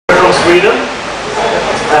Sweden.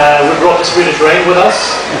 We brought the Swedish rain with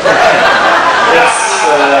us.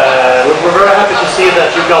 We're very happy to see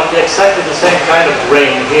that you got exactly the same kind of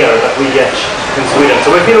rain here that we get in Sweden.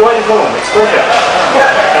 So we feel right at home. It's perfect.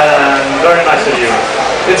 Very nice of you.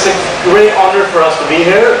 It's a great honor for us to be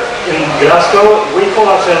here in Glasgow. We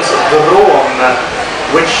call ourselves Dram,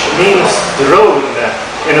 which means drone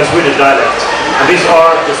in a Swedish dialect. And these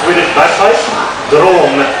are the Swedish bagpipes,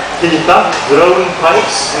 Dram, pipa, drone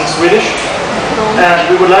pipes in Swedish. And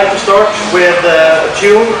we would like to start with a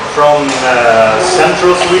tune from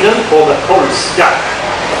central Sweden called the Polska.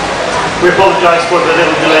 We apologize for the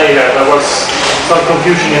little delay here. There was some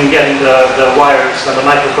confusion in getting the wires and the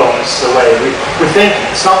microphones away. We think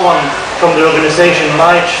someone from the organization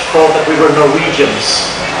might thought that we were Norwegians.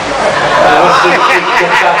 I want to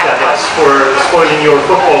get back at us for spoiling your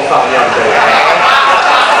football fun the other day.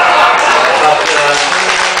 But,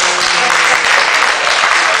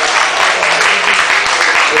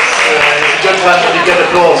 it's a good time to get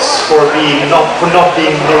applause for not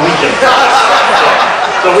being Norwegian.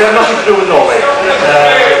 So we have nothing to do with Norway.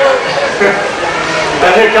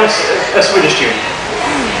 And here comes a Swedish tune.